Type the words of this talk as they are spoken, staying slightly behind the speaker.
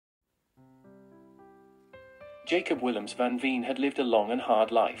Jacob Willems van Veen had lived a long and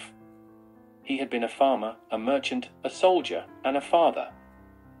hard life. He had been a farmer, a merchant, a soldier, and a father.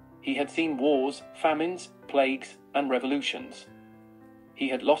 He had seen wars, famines, plagues, and revolutions. He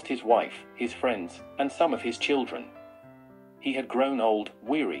had lost his wife, his friends, and some of his children. He had grown old,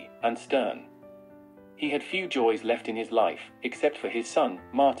 weary, and stern. He had few joys left in his life, except for his son,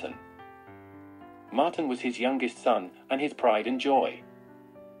 Maarten. Maarten was his youngest son, and his pride and joy.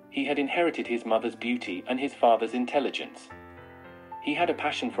 He had inherited his mother's beauty and his father's intelligence. He had a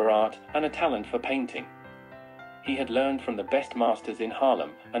passion for art and a talent for painting. He had learned from the best masters in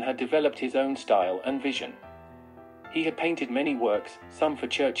Haarlem and had developed his own style and vision. He had painted many works, some for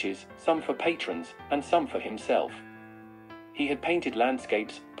churches, some for patrons, and some for himself. He had painted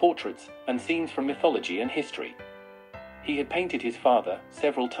landscapes, portraits, and scenes from mythology and history. He had painted his father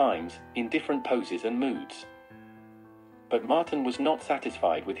several times, in different poses and moods. But Maarten was not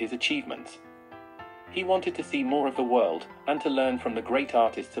satisfied with his achievements. He wanted to see more of the world, and to learn from the great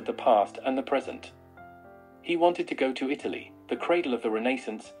artists of the past and the present. He wanted to go to Italy, the cradle of the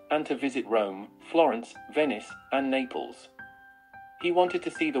Renaissance, and to visit Rome, Florence, Venice, and Naples. He wanted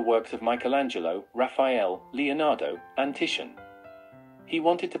to see the works of Michelangelo, Raphael, Leonardo, and Titian. He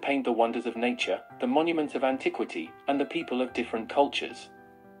wanted to paint the wonders of nature, the monuments of antiquity, and the people of different cultures.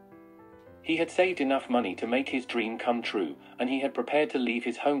 He had saved enough money to make his dream come true, and he had prepared to leave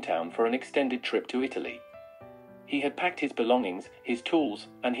his hometown for an extended trip to Italy. He had packed his belongings, his tools,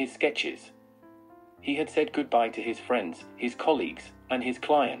 and his sketches. He had said goodbye to his friends, his colleagues, and his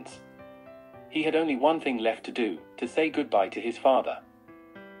clients. He had only one thing left to do, to say goodbye to his father.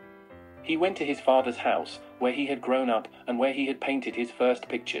 He went to his father's house, where he had grown up and where he had painted his first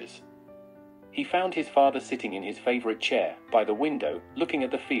pictures. He found his father sitting in his favorite chair, by the window, looking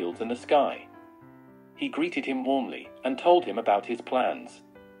at the fields and the sky. He greeted him warmly, and told him about his plans.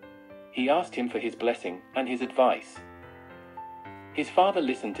 He asked him for his blessing and his advice. His father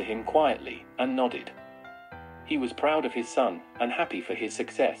listened to him quietly, and nodded. He was proud of his son, and happy for his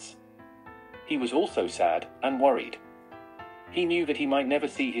success. He was also sad, and worried. He knew that he might never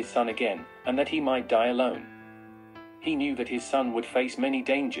see his son again, and that he might die alone. He knew that his son would face many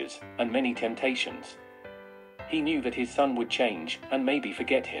dangers, and many temptations. He knew that his son would change, and maybe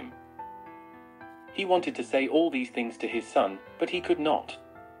forget him. He wanted to say all these things to his son, but he could not.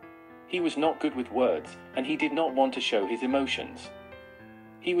 He was not good with words, and he did not want to show his emotions.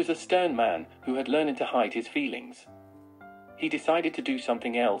 He was a stern man, who had learned to hide his feelings. He decided to do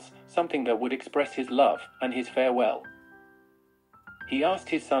something else, something that would express his love, and his farewell. He asked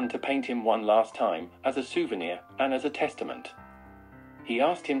his son to paint him one last time, as a souvenir, and as a testament. He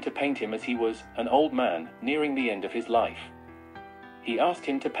asked him to paint him as he was, an old man, nearing the end of his life. He asked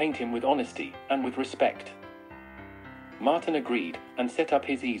him to paint him with honesty, and with respect. Maarten agreed, and set up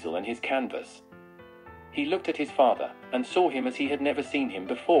his easel and his canvas. He looked at his father, and saw him as he had never seen him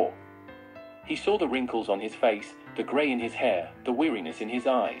before. He saw the wrinkles on his face, the grey in his hair, the weariness in his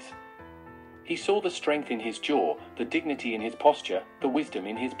eyes. He saw the strength in his jaw, the dignity in his posture, the wisdom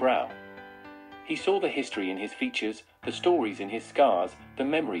in his brow. He saw the history in his features, the stories in his scars, the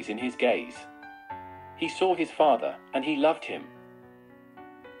memories in his gaze. He saw his father, and he loved him.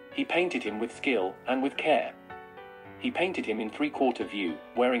 He painted him with skill and with care. He painted him in three-quarter view,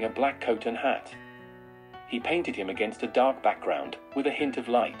 wearing a black coat and hat. He painted him against a dark background, with a hint of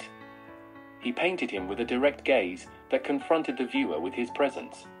light. He painted him with a direct gaze that confronted the viewer with his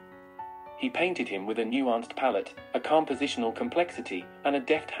presence. He painted him with a nuanced palette, a compositional complexity, and a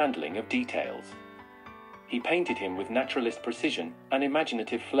deft handling of details. He painted him with naturalist precision and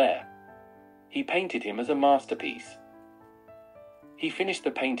imaginative flair. He painted him as a masterpiece. He finished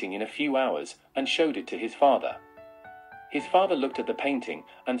the painting in a few hours and showed it to his father. His father looked at the painting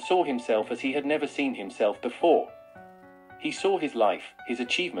and saw himself as he had never seen himself before. He saw his life, his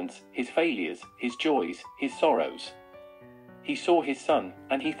achievements, his failures, his joys, his sorrows. He saw his son,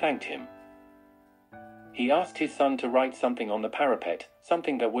 and he thanked him. He asked his son to write something on the parapet,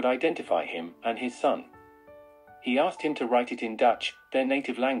 something that would identify him and his son. He asked him to write it in Dutch, their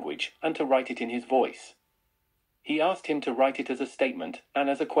native language, and to write it in his voice. He asked him to write it as a statement and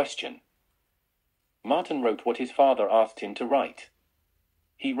as a question. Maarten wrote what his father asked him to write.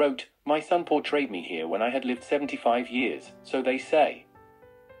 He wrote, "My son portrayed me here when I had lived 75 years, so they say."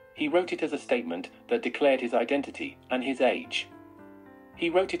 He wrote it as a statement that declared his identity and his age. He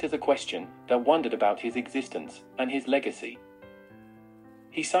wrote it as a question that wondered about his existence and his legacy.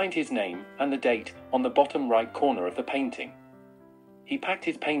 He signed his name and the date on the bottom right corner of the painting. He packed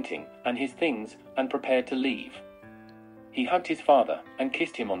his painting and his things and prepared to leave. He hugged his father and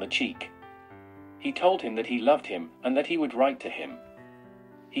kissed him on the cheek. He told him that he loved him and that he would write to him.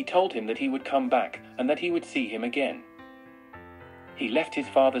 He told him that he would come back and that he would see him again. He left his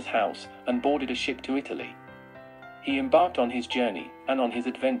father's house and boarded a ship to Italy. He embarked on his journey and on his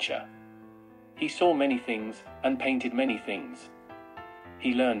adventure. He saw many things and painted many things.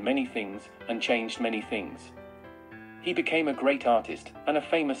 He learned many things and changed many things. He became a great artist and a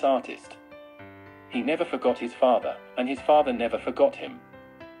famous artist. He never forgot his father, and his father never forgot him.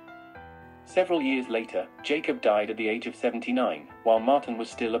 Several years later, Jacob died at the age of 79, while Maarten was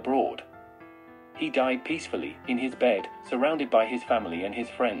still abroad. He died peacefully, in his bed, surrounded by his family and his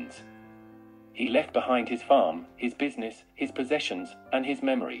friends. He left behind his farm, his business, his possessions, and his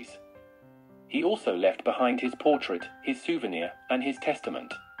memories. He also left behind his portrait, his souvenir, and his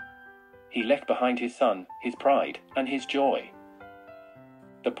testament. He left behind his son, his pride, and his joy.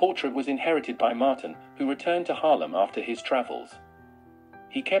 The portrait was inherited by Maarten, who returned to Haarlem after his travels.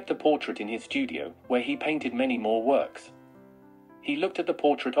 He kept the portrait in his studio, where he painted many more works. He looked at the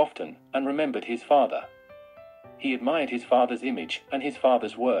portrait often, and remembered his father. He admired his father's image and his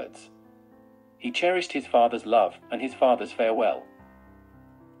father's words. He cherished his father's love and his father's farewell.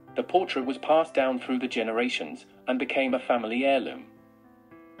 The portrait was passed down through the generations and became a family heirloom.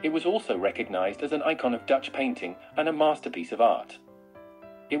 It was also recognized as an icon of Dutch painting and a masterpiece of art.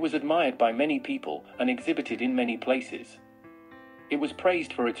 It was admired by many people and exhibited in many places. It was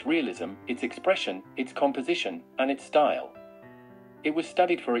praised for its realism, its expression, its composition, and its style. It was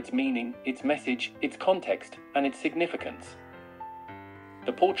studied for its meaning, its message, its context, and its significance.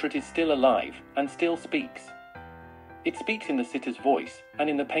 The portrait is still alive and still speaks. It speaks in the sitter's voice and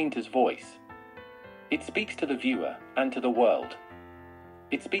in the painter's voice. It speaks to the viewer and to the world.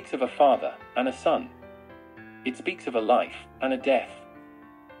 It speaks of a father and a son. It speaks of a life and a death.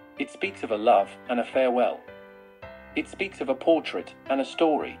 It speaks of a love and a farewell. It speaks of a portrait and a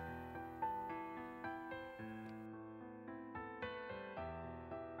story.